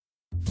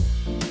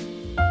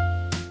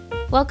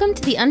Welcome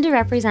to the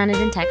Underrepresented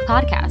in Tech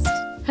podcast,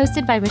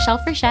 hosted by Michelle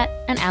Frechette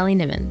and Allie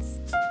Nimmons.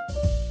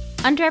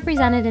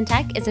 Underrepresented in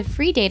Tech is a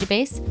free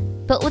database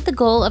built with the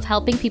goal of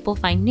helping people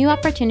find new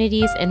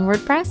opportunities in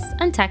WordPress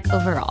and tech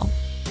overall.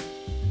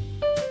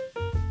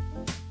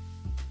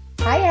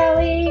 Hi,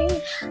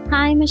 Allie.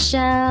 Hi,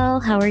 Michelle.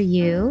 How are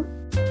you?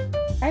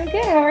 I'm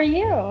good. How are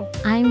you?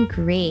 I'm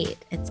great.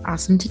 It's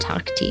awesome to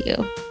talk to you.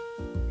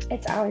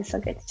 It's always so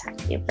good to talk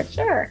to you, for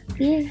sure.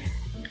 Yeah.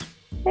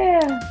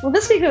 Well,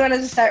 this week we wanted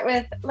to start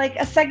with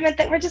a segment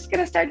that we're just going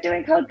to start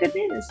doing called Good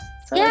News.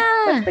 So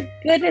what's the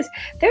good news?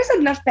 There's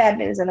enough bad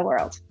news in the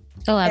world.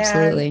 Oh,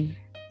 absolutely.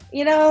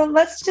 And,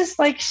 let's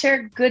just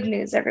share good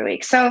news every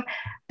week. So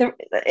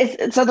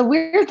the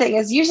weird thing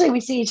is usually we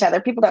see each other.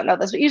 People don't know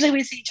this, but usually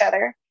we see each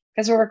other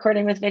because we're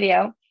recording with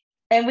video.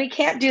 And we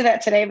can't do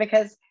that today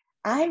because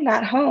I'm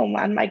not home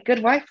on my good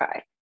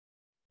Wi-Fi.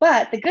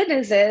 But the good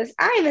news is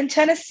I'm in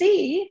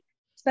Tennessee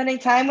spending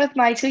time with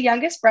my two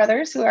youngest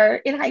brothers who are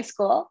in high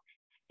school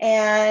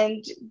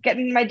and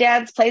getting my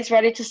dad's place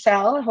ready to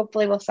sell.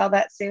 Hopefully we'll sell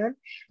that soon.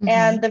 Mm-hmm.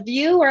 And the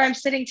view where I'm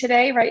sitting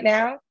today right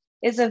now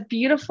is a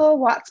beautiful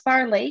Watts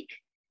Bar Lake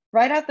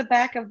right out the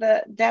back of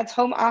the dad's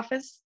home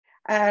office.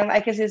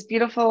 I can see these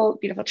beautiful,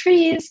 beautiful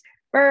trees,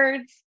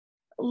 birds,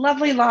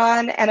 lovely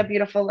lawn, and a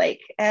beautiful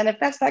lake. And if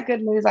that's not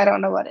good news, I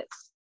don't know what is.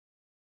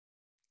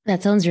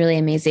 That sounds really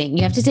amazing.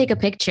 You have to take a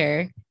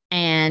picture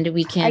and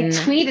we can... I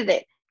tweeted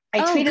it.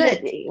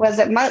 It. Was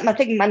it? I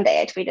think Monday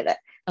I tweeted it.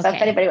 So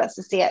if anybody wants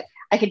to see it,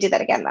 I could do that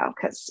again though,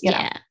 because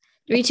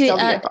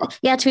retweet.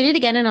 Tweet it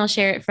again, and I'll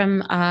share it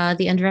from the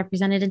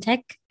Underrepresented in Tech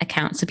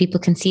account, so people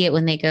can see it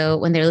when they're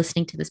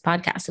listening to this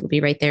podcast. It'll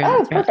be right there.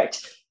 Oh,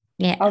 perfect.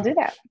 Yeah, I'll do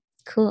that.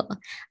 Cool.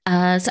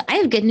 So I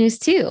have good news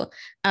too.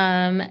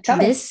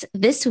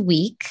 This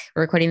week,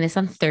 we're recording this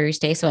on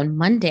Thursday, so on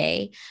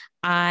Monday,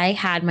 I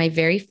had my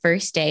very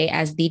first day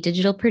as the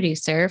digital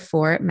producer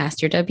for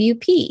Master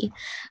WP,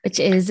 which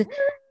is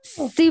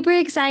super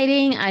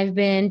exciting. I've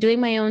been doing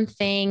my own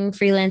thing,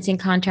 freelancing,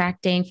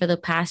 contracting for the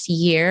past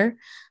year,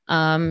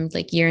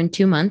 year and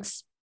 2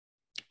 months.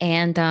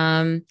 And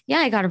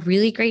I got a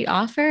really great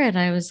offer and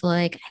I was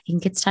like, I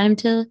think it's time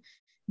to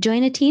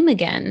join a team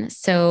again.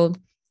 So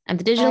I'm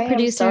the digital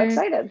producer. I'm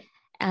so excited.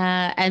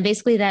 And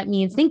basically that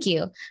means, thank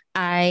you.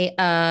 I'm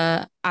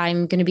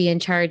going to be in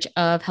charge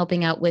of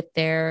helping out with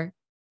their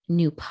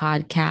new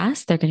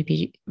podcast. They're going to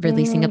be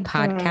releasing a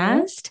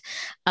podcast.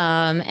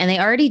 And they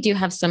already do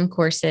have some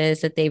courses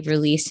that they've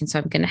released. And so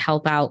I'm going to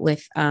help out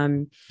with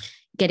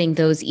getting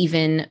those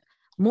even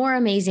more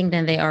amazing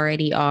than they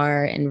already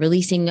are and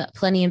releasing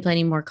plenty and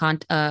plenty more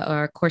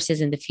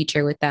courses in the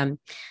future with them.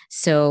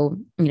 So,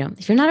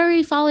 if you're not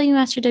already following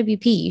Master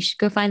WP, you should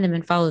go find them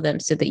and follow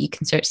them so that you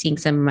can start seeing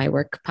some of my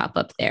work pop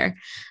up there.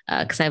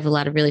 Because I have a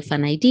lot of really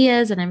fun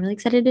ideas and I'm really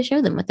excited to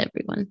share them with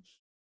everyone.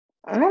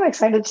 I'm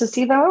excited to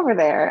see them over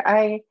there.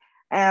 I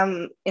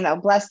am,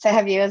 blessed to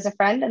have you as a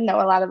friend and know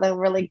a lot of the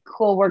really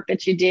cool work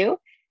that you do.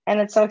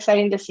 And it's so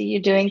exciting to see you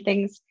doing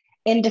things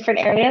in different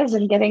areas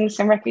and getting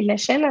some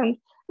recognition. And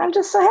I'm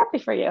just so happy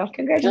for you.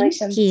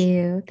 Congratulations.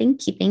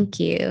 Thank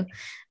you.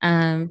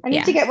 I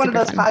need to get one of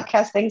those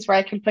podcast things where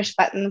I can push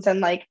buttons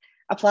and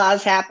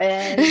applause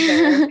happens.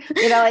 Or,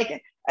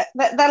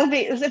 that'll be,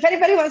 if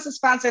anybody wants to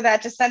sponsor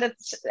that, just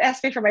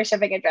ask me for my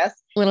shipping address.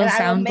 Little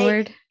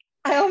soundboard.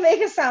 I will make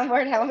a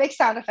soundboard. I will make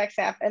sound effects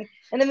happen.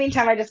 In the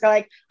meantime, I just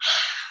go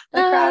the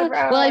crowd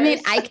roars. Well, I mean,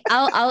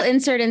 I'll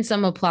insert in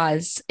some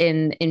applause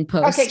in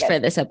post for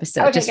this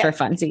episode, for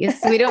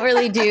funsies. We don't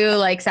really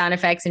do sound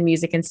effects and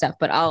music and stuff,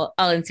 but I'll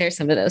insert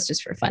some of those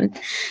just for fun.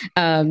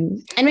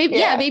 And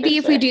maybe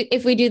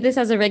if we do this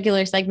as a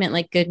regular segment,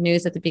 like good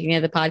news at the beginning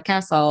of the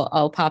podcast,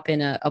 I'll pop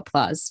in a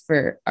applause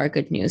for our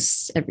good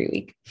news every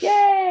week.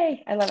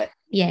 Yay! I love it.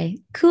 Yay.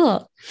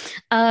 Cool.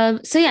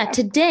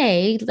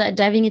 Today,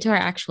 diving into our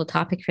actual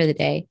topic for the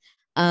day,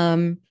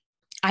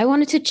 I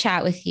wanted to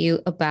chat with you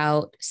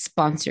about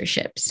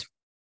sponsorships.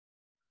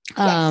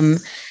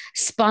 Yes.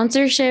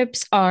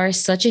 Sponsorships are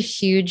such a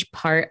huge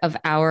part of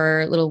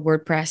our little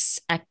WordPress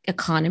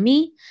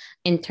economy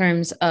in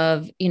terms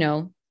of,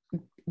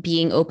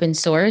 being open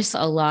source.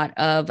 A lot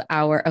of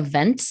our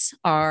events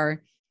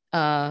are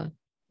run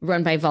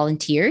by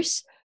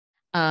volunteers.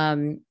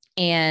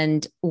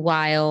 And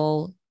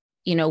while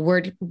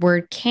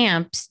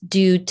WordCamps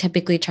do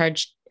typically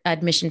charge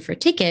admission for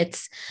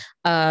tickets,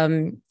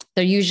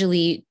 they're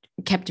usually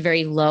kept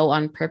very low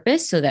on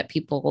purpose so that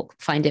people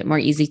find it more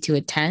easy to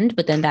attend.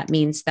 But then that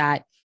means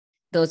that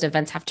those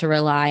events have to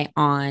rely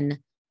on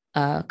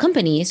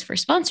companies for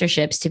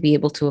sponsorships to be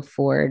able to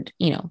afford,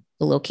 the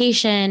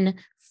location,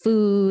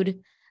 food,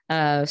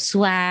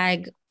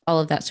 swag, all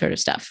of that sort of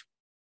stuff.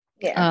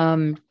 Yeah.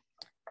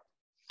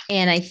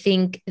 And I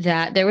think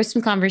that there was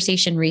some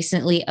conversation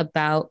recently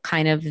about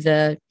kind of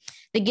the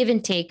give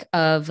and take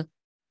of,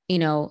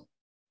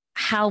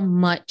 how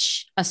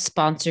much a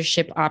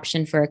sponsorship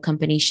option for a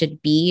company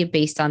should be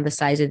based on the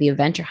size of the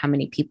event or how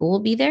many people will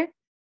be there.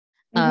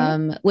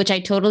 Which I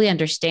totally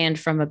understand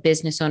from a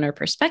business owner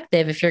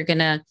perspective. If you're going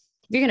to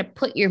you're going to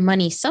put your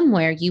money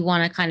somewhere, you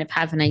want to kind of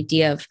have an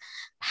idea of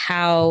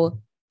how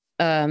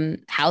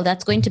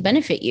that's going to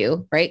benefit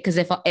you, right? Because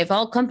if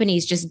all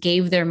companies just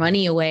gave their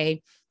money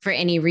away for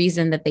any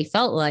reason that they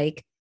felt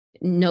like,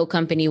 no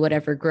company would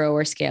ever grow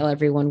or scale.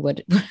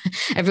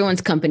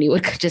 Everyone's company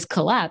would just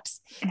collapse.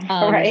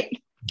 Right.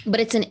 But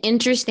it's an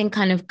interesting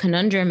kind of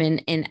conundrum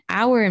in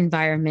our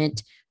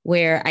environment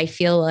where I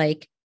feel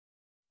like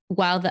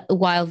while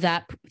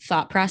that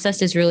thought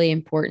process is really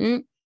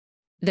important,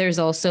 there's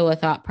also a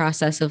thought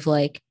process of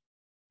like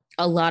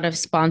a lot of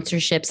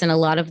sponsorships and a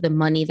lot of the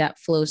money that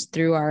flows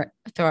through our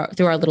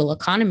little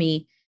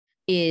economy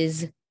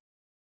is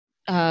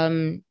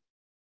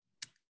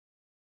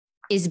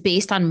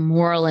based on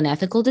moral and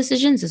ethical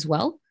decisions as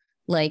well.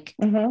 Like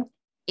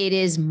it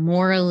is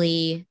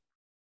morally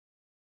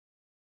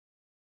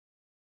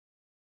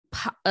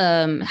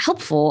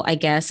helpful, I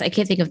guess. I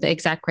can't think of the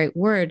exact right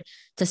word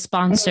to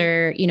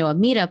sponsor, a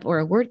meetup or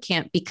a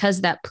WordCamp,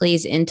 because that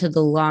plays into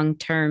the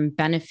long-term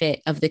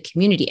benefit of the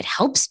community. It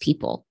helps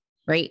people,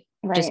 right?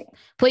 Just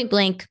point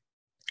blank.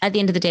 At the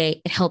end of the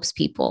day, it helps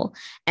people.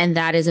 And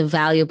that is a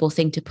valuable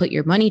thing to put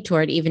your money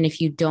toward, even if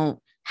you don't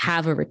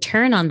have a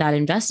return on that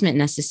investment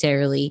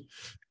necessarily.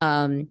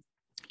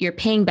 You're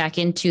paying back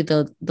into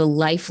the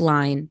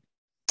lifeline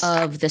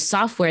of the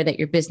software that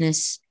your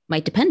business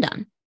might depend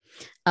on.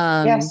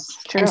 Yes,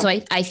 true. And so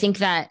I think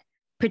that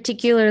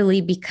particularly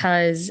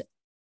because,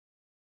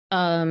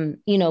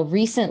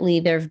 recently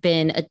there have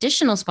been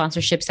additional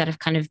sponsorships that have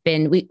kind of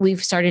been,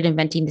 we've started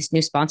inventing this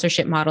new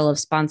sponsorship model of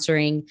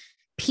sponsoring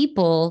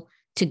people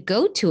to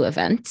go to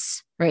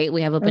events, right?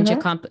 We have a bunch of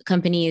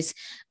companies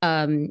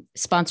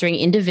sponsoring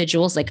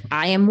individuals. Like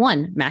I am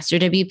one. Master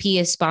WP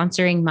is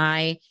sponsoring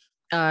my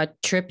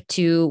trip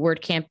to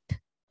WordCamp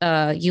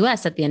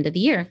US at the end of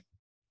the year.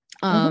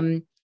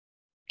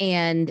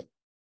 And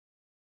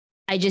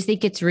I just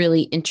think it's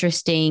really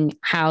interesting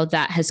how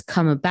that has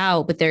come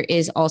about, but there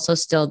is also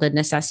still the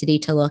necessity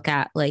to look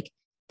at like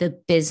the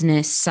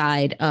business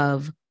side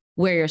of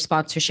where your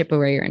sponsorship or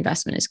where your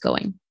investment is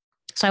going.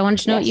 So I wanted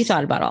to know what you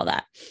thought about all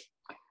that.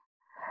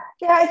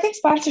 Yeah, I think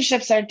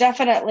sponsorships are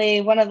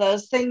definitely one of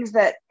those things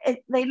that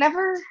they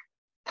never,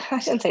 I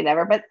shouldn't say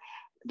never, but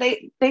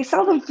they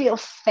seldom feel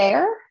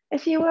fair,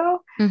 if you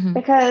will,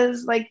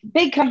 because like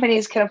big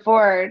companies can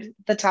afford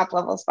the top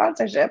level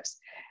sponsorships.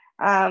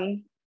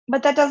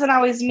 But that doesn't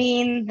always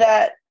mean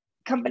that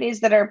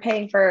companies that are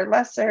paying for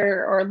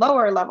lesser or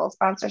lower level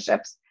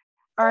sponsorships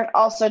aren't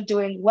also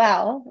doing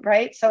well,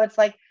 right? So it's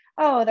like,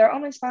 oh, they're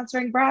only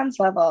sponsoring bronze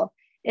level.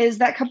 Is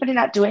that company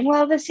not doing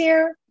well this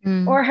year?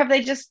 Or have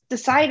they just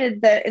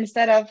decided that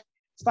instead of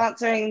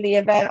sponsoring the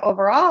event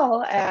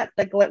overall at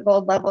the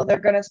gold level, they're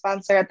going to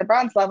sponsor at the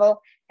bronze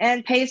level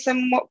and pay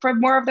for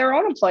more of their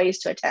own employees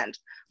to attend,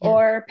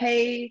 or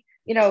pay,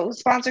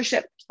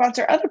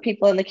 sponsor other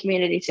people in the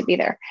community to be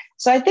there.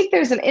 So I think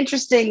there's an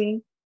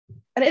interesting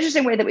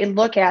way that we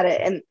look at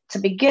it, and to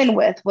begin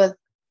with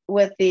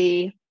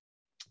the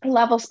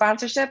level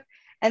sponsorship,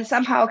 and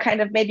somehow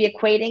kind of maybe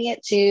equating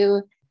it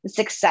to the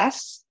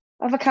success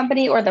of a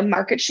company or the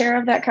market share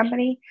of that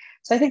company.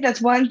 So I think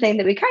that's one thing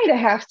that we kind of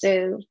have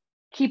to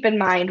keep in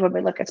mind when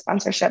we look at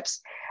sponsorships.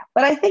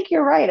 But I think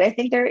you're right. I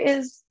think there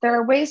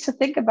are ways to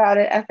think about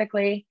it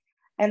ethically,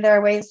 and there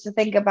are ways to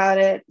think about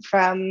it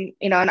from,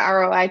 an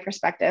ROI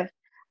perspective.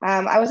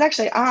 I was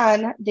actually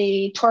on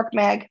the Torque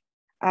Mag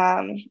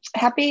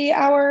Happy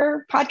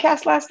Hour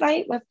podcast last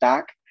night with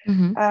Doc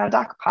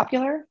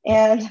Popular,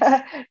 and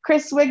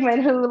Chris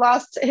Wigman, who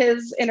lost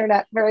his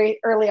internet very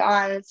early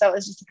on. And so it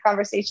was just a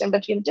conversation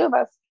between the two of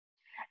us.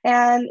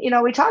 And,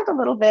 we talked a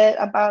little bit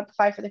about the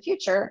Five for the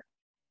Future,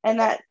 and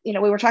that, we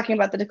were talking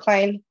about the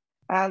decline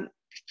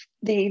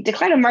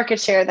of market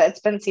share that's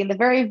been seen, the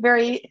very,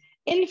 very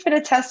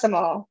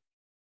infinitesimal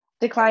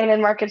decline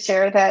in market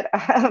share that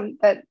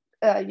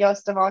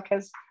Joost de Valk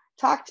has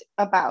talked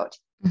about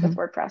with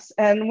WordPress.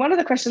 And one of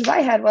the questions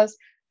I had was,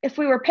 if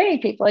we were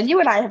paying people, and you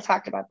and I have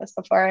talked about this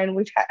before, and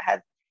we've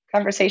had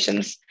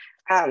conversations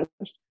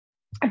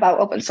about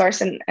open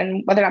source and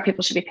whether or not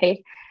people should be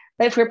paid.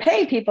 But if we're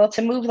paying people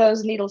to move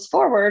those needles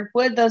forward,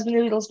 would those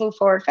needles move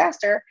forward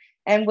faster?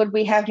 And would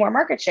we have more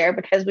market share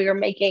because we were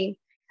making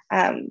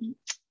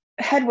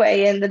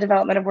headway in the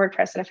development of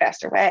WordPress in a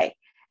faster way?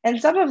 And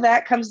some of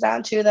that comes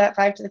down to that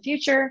Five to the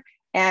Future,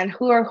 and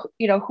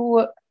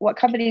what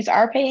companies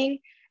are paying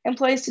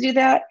employees to do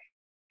that,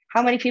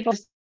 how many people are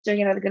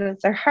doing it out of the goodness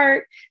of their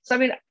heart. So,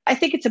 I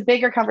think it's a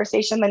bigger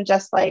conversation than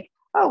just like,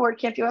 oh,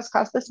 WordCamp US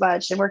costs this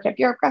much and WordCamp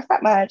Europe costs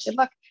that much. And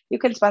look, you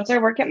can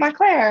sponsor WordCamp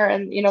Montclair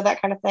and,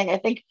 that kind of thing. I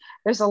think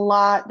there's a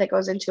lot that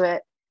goes into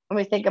it when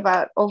we think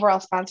about overall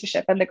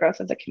sponsorship and the growth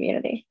of the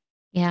community.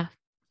 Yeah,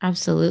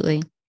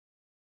 absolutely.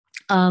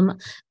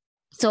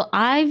 So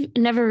I've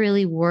never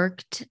really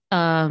worked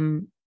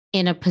in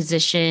a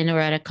position or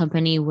at a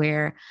company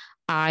where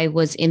I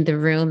was in the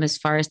room as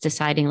far as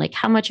deciding like,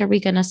 how much are we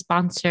going to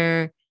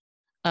sponsor?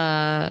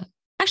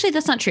 Actually,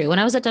 that's not true. When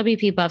I was at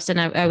WP Buffs and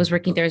I was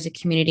working there as a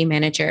community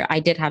manager, I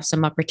did have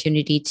some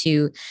opportunity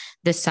to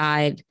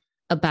decide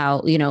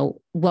about,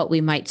 what we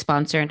might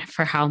sponsor and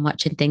for how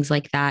much and things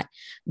like that.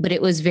 But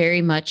it was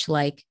very much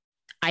like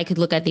I could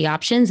look at the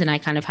options and I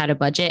kind of had a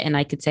budget and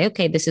I could say,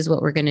 okay, this is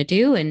what we're going to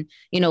do. And,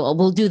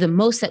 we'll do the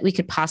most that we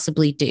could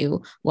possibly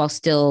do while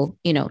still,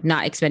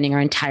 not expending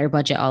our entire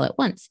budget all at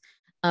once.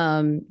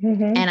 And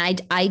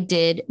I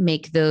did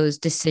make those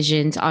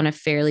decisions on a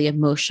fairly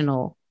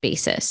emotional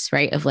basis,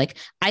 right? Of like,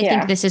 I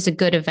think this is a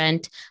good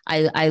event.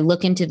 I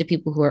look into the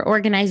people who are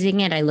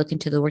organizing it. I look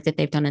into the work that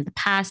they've done in the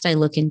past. I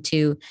look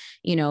into,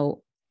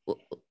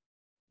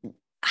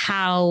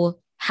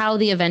 how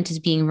the event is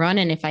being run.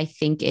 And if I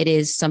think it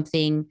is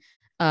something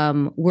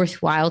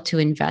worthwhile to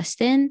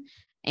invest in.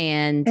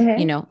 And,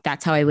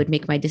 that's how I would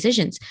make my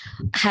decisions.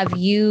 Have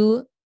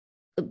you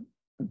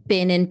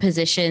been in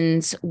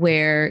positions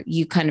where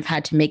you kind of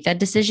had to make that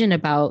decision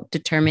about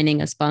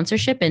determining a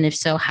sponsorship? And if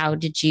so, how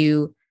did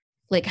you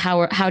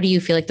how do you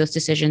feel like those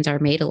decisions are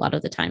made a lot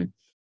of the time?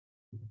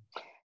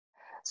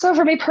 So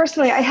for me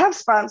personally, I have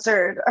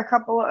sponsored a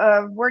couple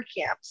of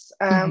WordCamps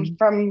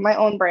from my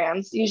own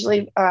brands,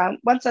 usually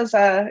once as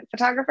a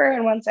photographer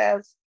and once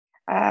as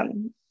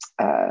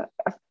a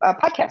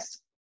podcaster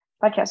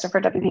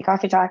for WP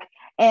Coffee Talk.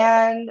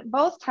 And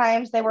both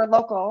times they were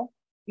local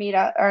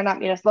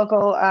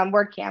local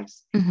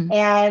WordCamps.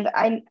 And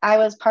I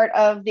was part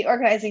of the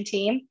organizing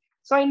team.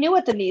 So I knew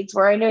what the needs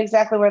were. I knew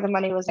exactly where the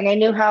money was and I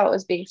knew how it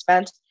was being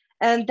spent.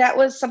 And that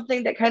was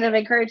something that kind of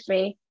encouraged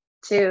me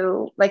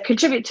to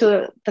contribute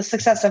to the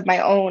success of my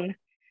own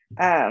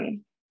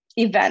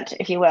event,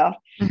 if you will.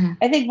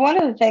 I think one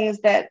of the things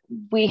that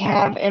we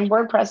have in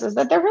WordPress is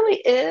that there really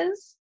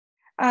is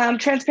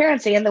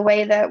transparency in the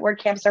way that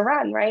WordCamps are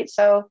run, right?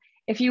 So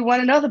if you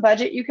want to know the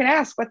budget, you can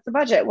ask, what's the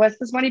budget? What's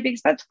this money being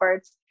spent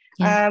towards?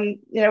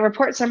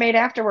 Reports are made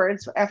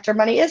afterwards, after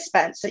money is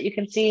spent, so you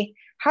can see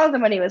how the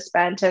money was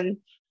spent and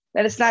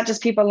that it's not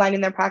just people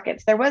lining their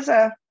pockets. There was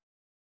a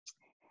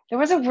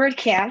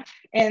WordCamp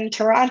in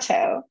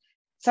Toronto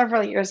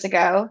several years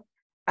ago.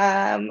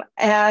 And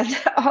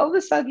all of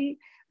a sudden,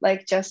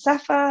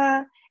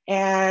 Josepha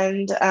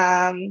and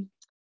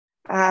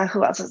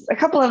who else was a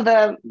couple of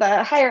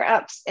the higher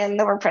ups in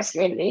the WordPress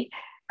community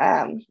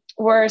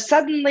were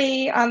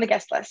suddenly on the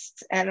guest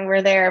list and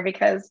were there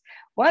because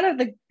one of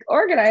the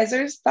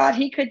organizers thought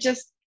he could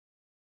just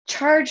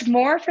charge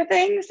more for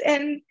things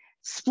and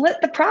split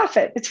the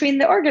profit between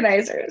the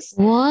organizers.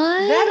 What?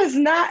 That is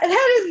not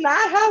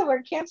how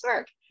WordCamps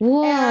work.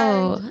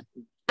 Whoa.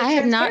 I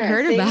have not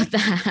heard about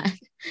that.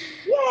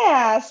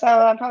 Yeah, so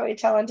I'm probably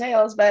telling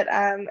tales, but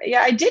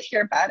I did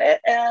hear about it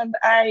and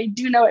I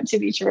do know it to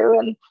be true.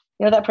 And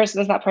that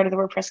person is not part of the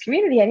WordPress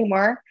community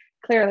anymore,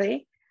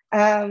 clearly.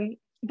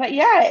 But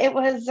yeah, it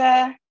was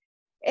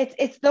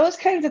it's those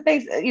kinds of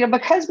things,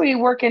 because we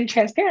work in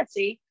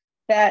transparency,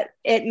 that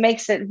it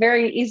makes it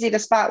very easy to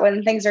spot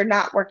when things are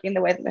not working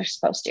the way that they're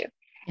supposed to.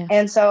 Yeah.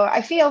 And so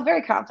I feel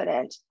very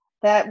confident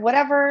that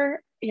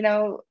whatever,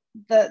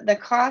 the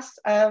cost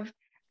of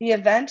the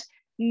event,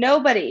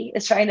 nobody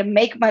is trying to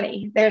make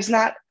money. There's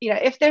not,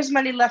 if there's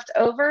money left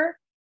over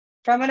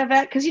from an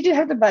event, because you do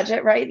have the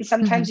budget, right? And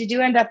sometimes you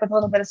do end up with a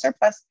little bit of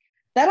surplus.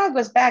 That all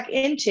goes back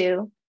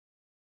into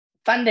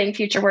funding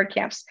future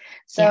WordCamps.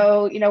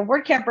 So,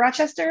 WordCamp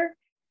Rochester,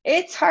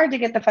 it's hard to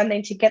get the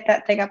funding to get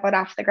that thing up and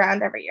off the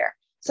ground every year.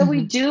 So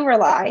we do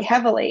rely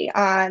heavily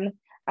on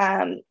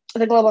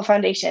the Global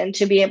Foundation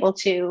to be able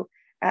to,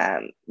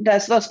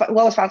 those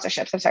global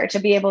sponsorships, to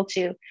be able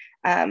to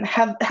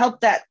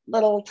help that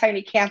little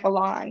tiny camp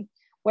along.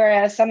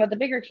 Whereas some of the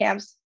bigger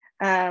camps,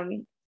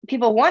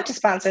 people want to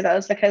sponsor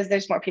those because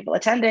there's more people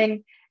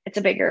attending. It's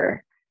a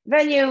bigger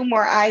venue,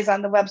 more eyes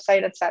on the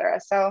website, et cetera.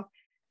 So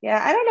yeah,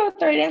 I don't know what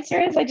the right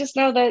answer is. I just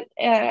know that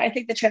I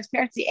think the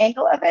transparency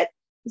angle of it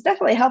is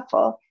definitely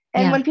helpful.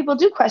 And when people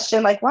do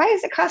question, why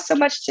does it cost so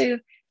much to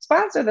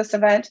sponsor this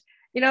event?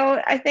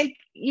 I think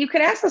you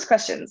can ask those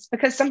questions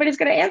because somebody's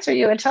going to answer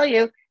you and tell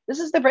you, this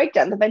is the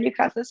breakdown. The venue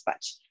costs this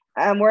much.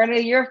 We're in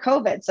a year of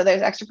COVID, so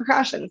there's extra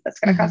precautions.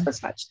 That's going to cost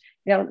this much.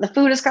 The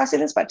food is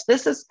costing this much.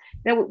 This is,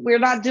 we're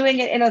not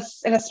doing it in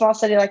a small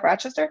city like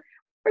Rochester.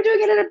 We're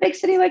doing it in a big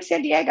city like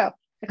San Diego.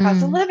 The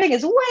cost of living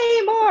is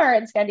way more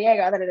in San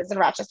Diego than it is in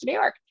Rochester, New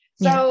York.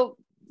 So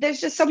there's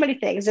just so many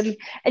things. And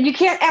you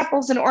can't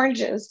apples and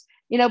oranges,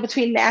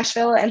 between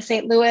Nashville and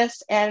St.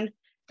 Louis and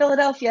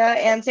Philadelphia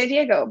and San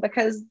Diego,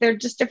 because they're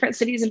just different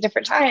cities and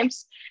different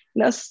times.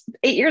 8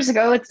 years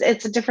ago,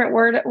 it's a different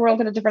world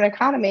and a different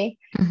economy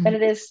than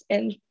it is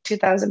in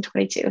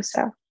 2022.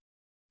 So,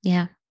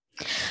 yeah.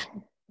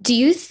 Do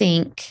you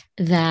think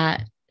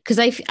that, because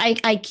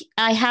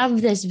I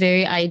have this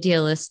very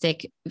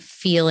idealistic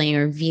feeling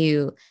or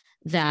view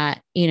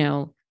that,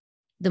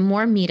 the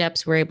more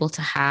meetups we're able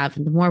to have,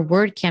 and the more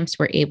WordCamps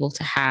we're able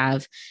to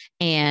have,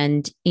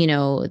 and,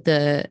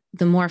 the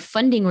more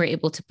funding we're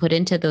able to put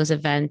into those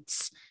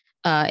events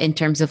in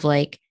terms of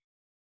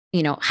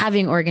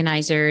having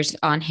organizers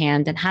on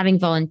hand and having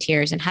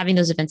volunteers and having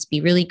those events be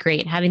really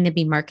great and having them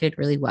be marketed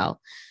really well.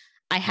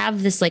 I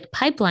have this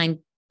pipeline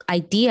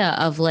idea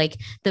of like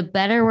the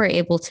better we're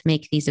able to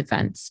make these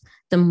events,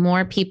 the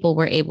more people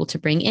we're able to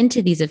bring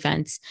into these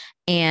events.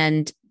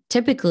 And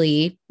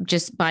typically,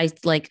 just by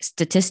like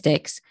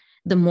statistics,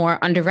 the more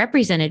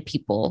underrepresented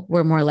people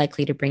we're more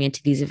likely to bring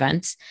into these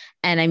events.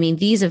 And I mean,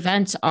 these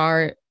events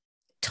are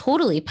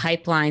totally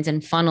pipelines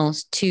and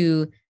funnels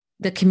to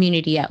the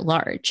community at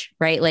large,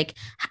 right? Like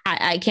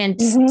I can't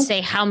Mm-hmm.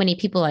 say how many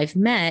people I've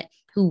met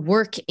who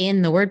work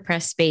in the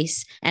WordPress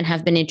space and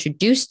have been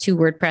introduced to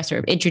WordPress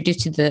or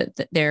introduced to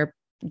their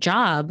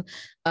job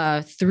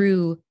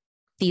through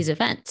these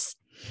events.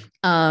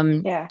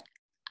 Yeah.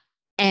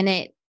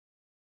 And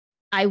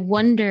I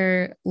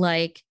wonder,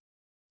 like,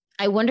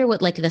 I wonder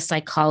what like the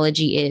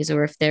psychology is,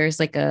 or if there's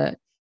like a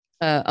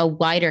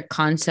wider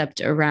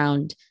concept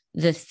around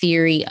the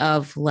theory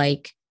of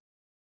like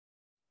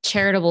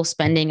charitable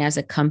spending as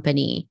a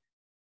company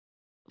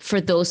for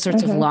those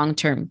sorts of Mm-hmm.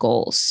 long-term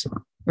goals,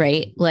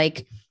 right?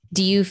 Like,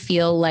 do you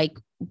feel like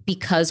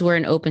because we're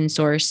an open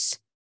source,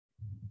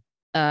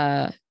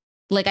 uh,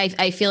 like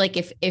I feel like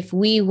if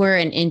we were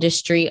an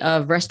industry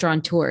of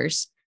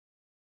restaurateurs,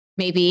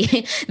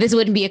 maybe this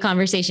wouldn't be a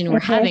conversation we're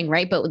Mm-hmm. having,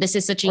 right? But this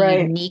is such a Right.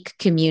 unique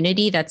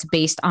community that's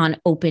based on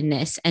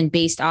openness and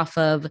based off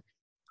of,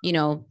 you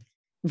know,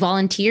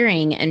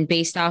 volunteering and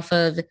based off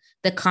of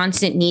the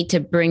constant need to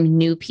bring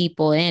new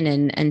people in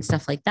and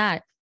stuff like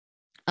that.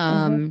 Mm-hmm.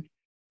 Um,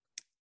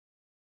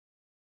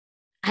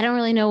 I don't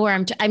really know where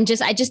I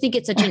just think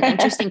it's such an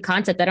interesting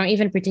concept. I don't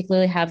even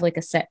particularly have like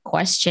a set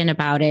question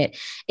about it.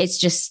 It's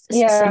just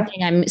Yeah.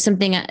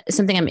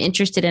 something I'm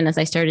interested in as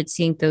I started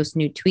seeing those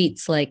new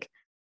tweets. Like,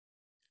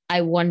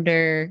 I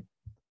wonder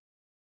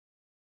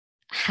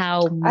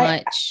how I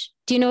much,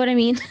 do you know what I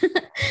mean?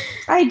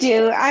 I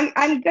do.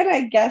 I'm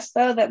gonna guess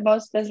though that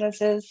most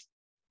businesses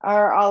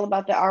are all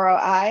about the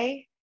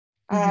ROI.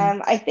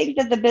 Mm-hmm. I think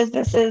that the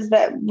businesses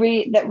that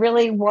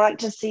really want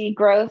to see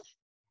growth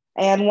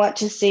and want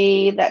to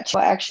see that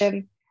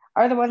action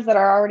are the ones that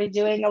are already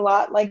doing a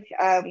lot, like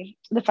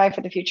the Five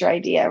for the Future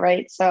idea,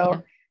 right? Yeah.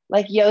 So,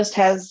 like Yoast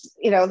has,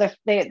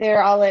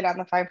 they're all in on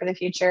the Five for the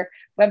Future.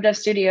 Web Dev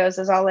Studios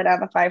is all in on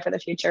the Five for the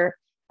Future.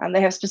 They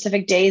have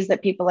specific days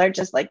that people are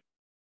just like,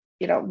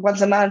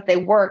 once a month they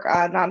work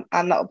on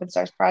the open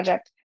source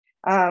project.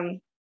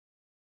 Um,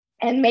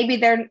 and maybe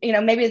they're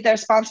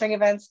sponsoring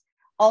events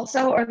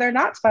also, or they're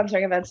not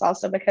sponsoring events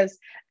also because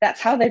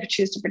that's how they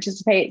choose to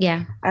participate.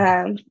 Yeah.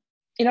 um,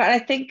 and I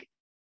think,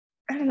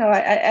 I don't know,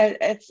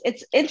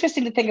 it's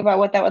interesting to think about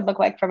what that would look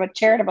like from a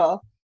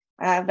charitable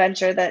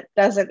venture that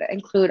doesn't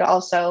include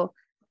also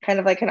kind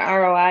of like an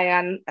ROI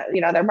on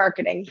their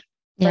marketing,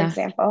 for Yeah.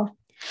 example.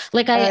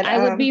 Like But I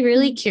would be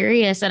really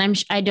curious,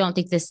 and I don't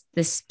think this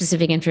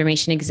specific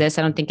information exists.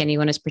 I don't think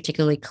anyone has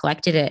particularly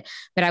collected it,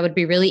 but I would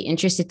be really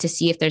interested to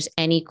see if there's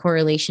any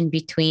correlation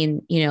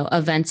between,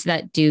 events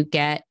that do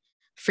get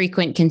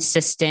frequent,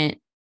 consistent,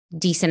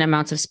 decent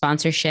amounts of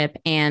sponsorship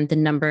and the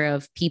number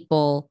of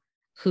people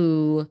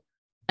who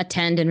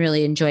attend and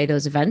really enjoy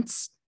those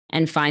events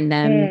and find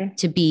them mm,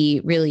 to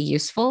be really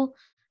useful.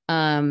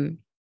 Um,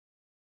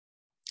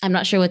 I'm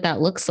not sure what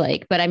that looks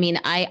like, but I mean,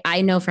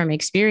 I know from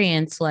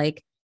experience,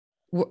 like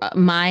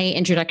my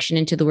introduction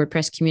into the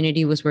WordPress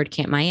community was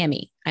WordCamp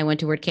Miami. I went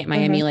to WordCamp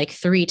Miami mhm, like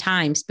 3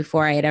 times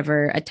before I had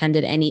ever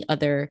attended any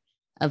other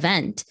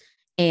event.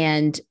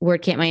 And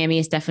WordCamp Miami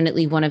is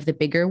definitely one of the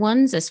bigger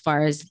ones as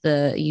far as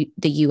the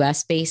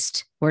US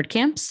based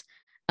WordCamps.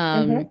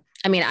 mhm,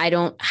 I mean, I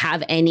don't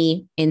have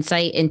any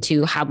insight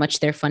into how much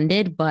they're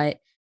funded, but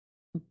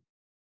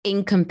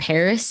in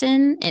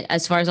comparison,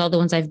 as far as all the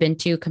ones I've been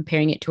to,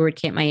 comparing it to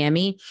WordCamp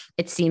Miami,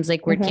 it seems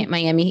like WordCamp mhm,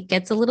 Miami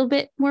gets a little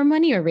bit more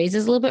money or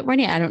raises a little bit more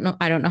money. I don't know.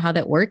 I don't know how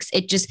that works.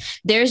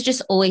 There's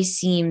just always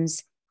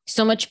seems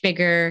so much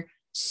bigger,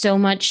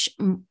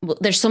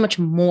 there's so much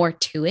more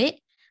to it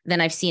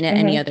than I've seen at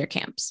any mhm. other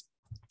camps.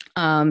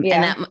 And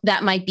Yeah,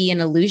 that might be an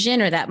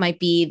illusion, or that might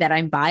be that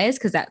I'm biased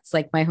because that's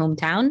like my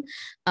hometown.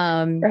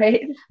 Um,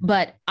 right.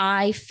 but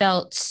I've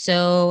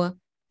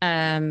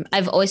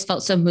always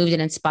felt so moved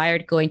and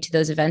inspired going to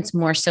those events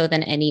more so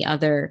than any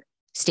other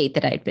state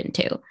that I'd been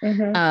to.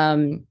 Mhm,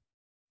 Um,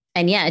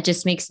 and yeah, it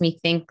just makes me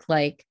think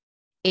like,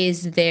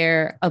 is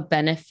there a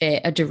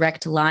benefit, a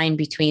direct line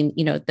between,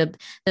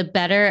 the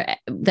better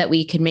that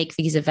we can make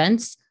these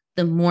events,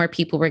 the more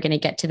people we're going to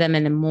get to them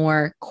and the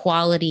more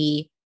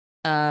quality,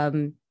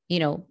 um, you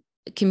know,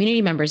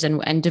 community members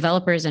and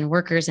developers and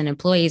workers and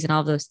employees and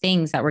all those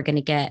things that we're going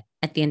to get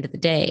at the end of the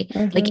day.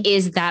 Like, mhm.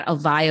 is that a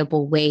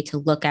viable way to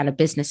look at a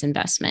business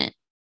investment?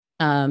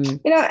 Um,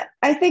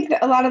 I think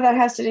that a lot of that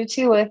has to do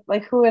too with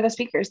like who are the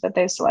speakers that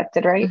they've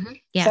selected, right?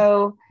 yeah.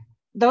 So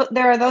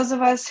there are those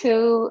of us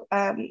who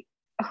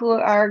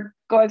are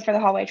going for the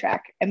hallway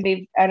track and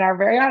are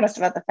very honest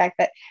about the fact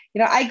that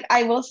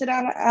I will sit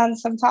on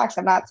some talks.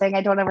 I'm not saying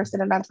I don't ever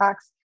sit in on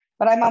talks,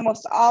 but I'm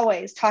almost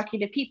always talking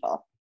to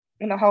people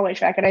in the hallway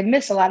track, and I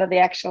miss a lot of the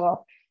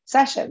actual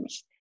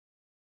sessions.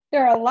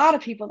 There are a lot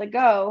of people that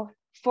go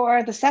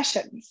for the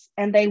sessions,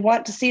 and they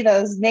want to see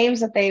those names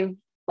that they've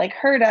like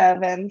heard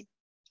of, and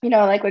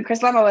like when Chris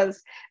Lema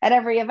was at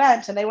every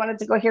event and they wanted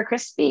to go hear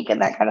Chris speak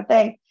and that kind of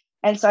thing.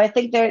 And so I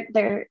think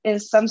there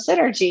is some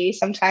synergy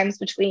sometimes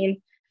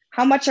between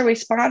how much are we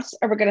going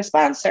to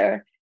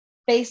sponsor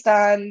based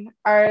on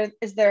are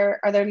there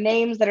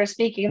names that are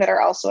speaking that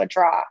are also a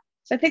draw.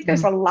 So I think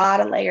there's a lot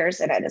of layers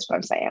in it, is what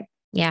I'm saying.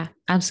 Yeah,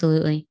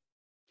 absolutely.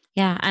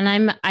 Yeah.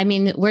 And I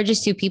mean, we're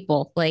just two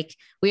people. Like,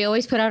 we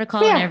always put out a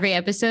call in every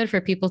episode for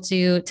people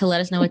to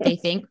let us know what they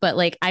think. But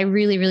like, I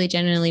really, really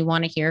genuinely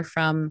want to hear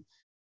from,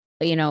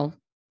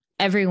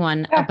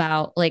 everyone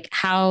about like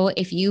how,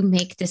 if you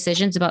make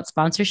decisions about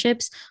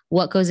sponsorships,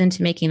 what goes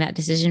into making that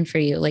decision for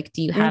you? Like,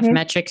 do you have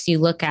metrics you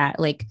look at?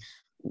 Like,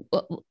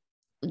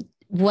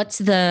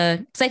 because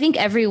I think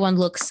everyone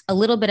looks a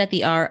little bit at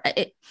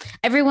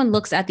everyone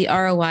looks at the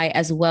ROI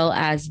as well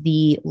as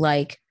the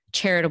like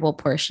charitable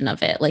portion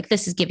of it. Like,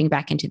 this is giving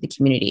back into the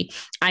community.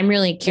 I'm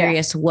really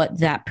curious what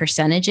that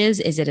percentage is.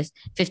 Is it a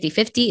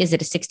 50-50? Is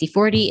it a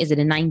 60-40? Is it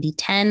a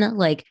 90-10?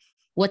 Like,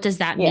 what does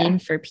that mean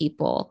for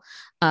people?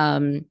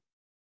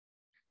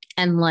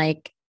 And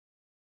like,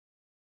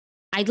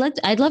 I'd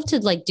love to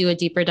like do a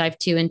deeper dive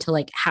too into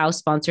like how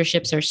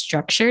sponsorships are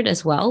structured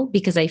as well,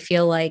 because I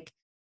feel like,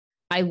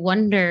 I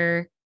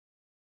wonder,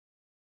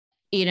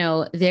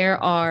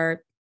 there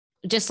are,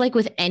 just like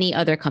with any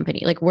other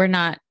company, like we're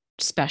not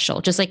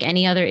special, just like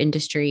any other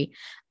industry,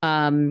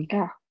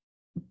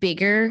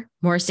 bigger,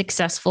 more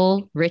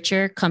successful,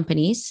 richer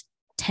companies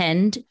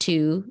tend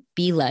to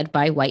be led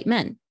by white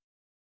men.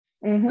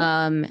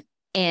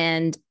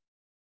 And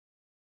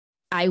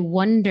I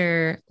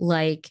wonder,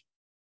 like,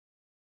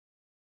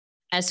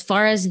 as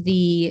far as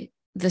the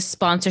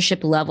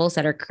sponsorship levels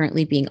that are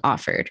currently being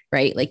offered,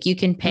 right? Like, you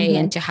can pay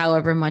into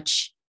however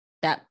much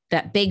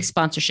that big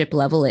sponsorship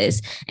level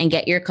is and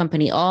get your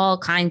company all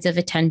kinds of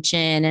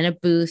attention and a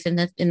booth in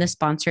the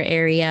sponsor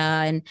area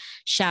and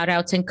shout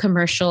outs and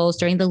commercials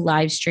during the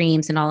live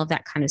streams and all of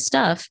that kind of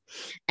stuff.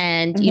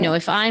 And,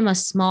 if I'm a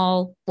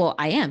small, well,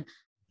 I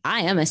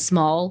am a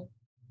small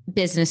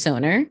business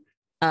owner,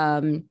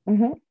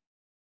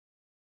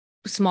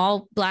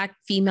 small Black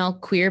female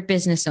queer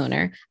business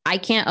owner, I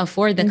can't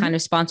afford the kind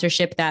of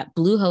sponsorship that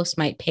Bluehost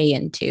might pay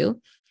into.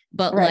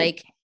 But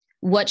like,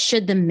 what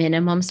should the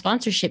minimum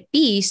sponsorship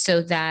be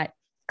so that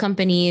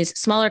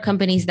smaller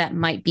companies that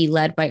might be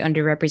led by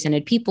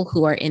underrepresented people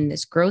who are in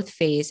this growth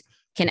phase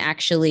can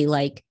actually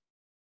like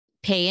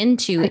pay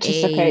into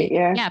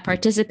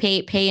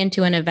participate, pay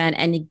into an event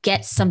and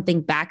get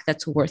something back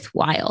that's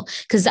worthwhile?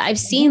 Because I've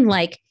seen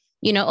like,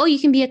 you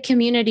can be a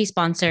community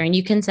sponsor and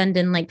you can send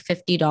in like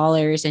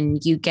 $50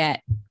 and you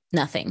get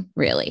nothing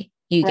really.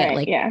 You get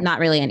like not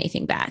really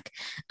anything back.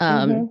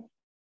 And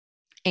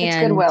it's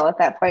goodwill at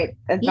that point.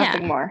 It's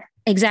nothing more.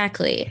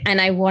 Exactly. And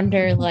I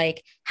wonder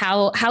like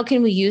how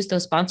can we use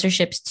those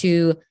sponsorships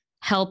to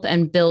help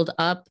and build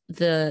up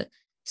the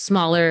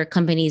smaller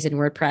companies in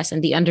WordPress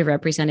and the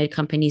underrepresented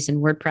companies in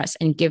WordPress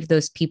and give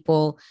those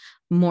people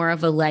more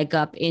of a leg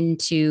up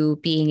into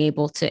being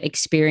able to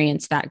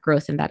experience that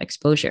growth and that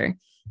exposure.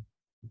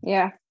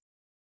 Yeah.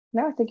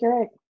 No, I think you're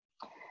right.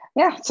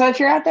 Yeah. So if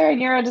you're out there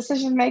and you're a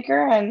decision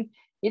maker and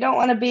you don't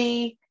want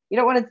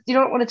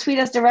to tweet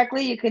us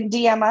directly, you can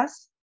DM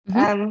us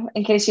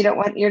in case you don't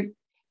want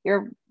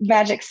your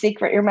magic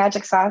secret, your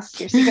magic sauce,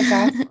 your secret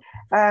sauce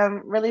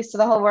released to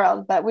the whole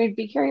world. But we'd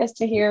be curious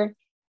to hear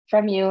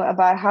from you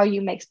about how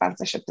you make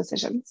sponsorship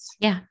decisions.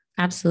 Yeah,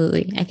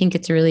 absolutely. I think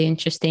it's a really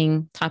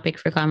interesting topic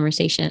for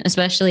conversation,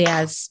 especially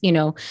as,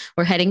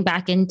 we're heading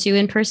back into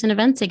in-person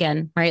events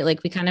again, right?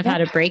 Like, we kind of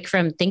had a break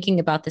from thinking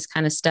about this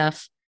kind of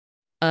stuff.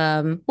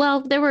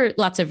 Well, there were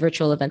lots of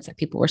virtual events that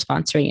people were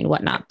sponsoring and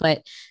whatnot,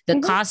 but the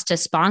cost to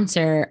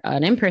sponsor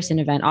an in-person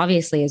event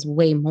obviously is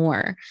way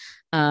more.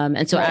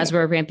 And so as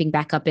we're ramping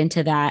back up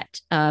into that,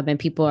 and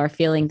people are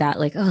feeling that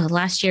like, oh,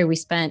 last year we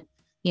spent,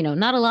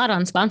 not a lot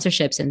on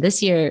sponsorships, and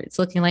this year it's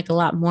looking like a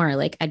lot more.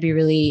 Like, I'd be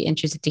really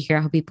interested to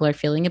hear how people are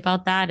feeling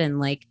about that. And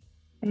like,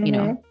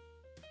 where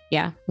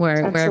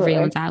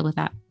everyone's at with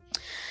that.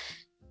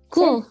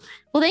 Cool.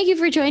 Well, thank you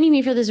for joining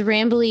me for this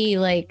rambly,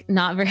 like,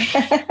 not very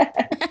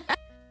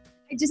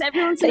just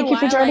every once in a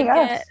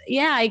while,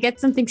 I get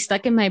something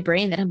stuck in my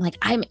brain that I'm like,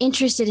 I'm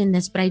interested in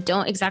this, but I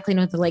don't exactly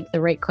know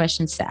the right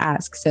questions to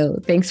ask. So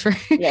thanks for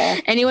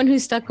anyone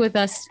who's stuck with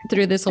us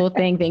through this whole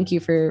thing. Thank you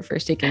for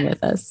sticking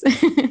with us.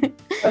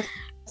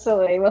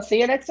 Absolutely. We'll see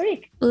you next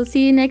week. We'll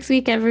see you next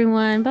week,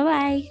 everyone.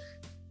 Bye-bye.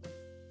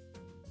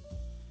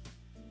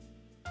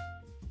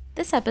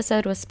 This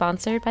episode was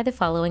sponsored by the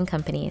following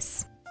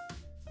companies.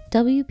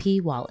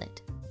 WP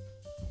Wallet.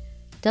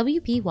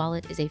 WP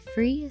Wallet is a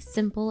free,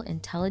 simple,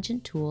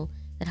 intelligent tool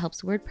that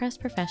helps WordPress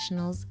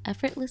professionals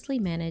effortlessly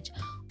manage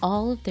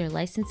all of their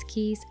license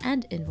keys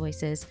and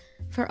invoices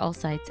for all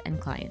sites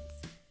and clients.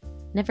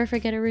 Never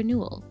forget a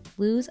renewal,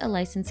 lose a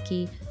license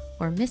key,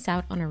 or miss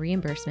out on a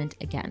reimbursement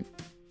again.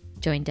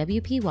 Join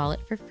WP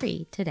Wallet for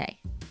free today.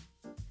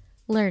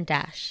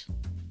 LearnDash.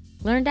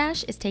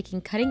 LearnDash is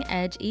taking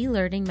cutting-edge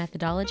e-learning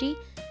methodology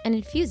and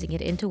infusing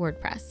it into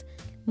WordPress.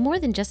 More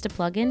than just a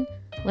plugin,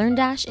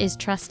 LearnDash is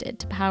trusted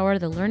to power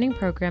the learning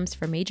programs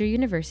for major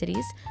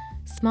universities,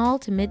 small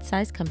to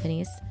mid-sized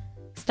companies,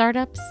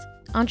 startups,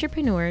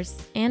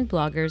 entrepreneurs, and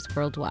bloggers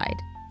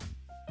worldwide.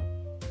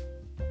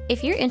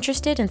 If you're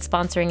interested in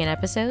sponsoring an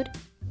episode,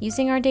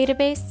 using our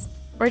database,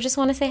 or just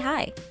want to say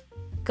hi,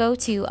 go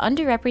to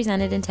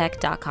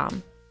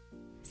underrepresentedintech.com.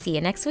 See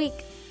you next week.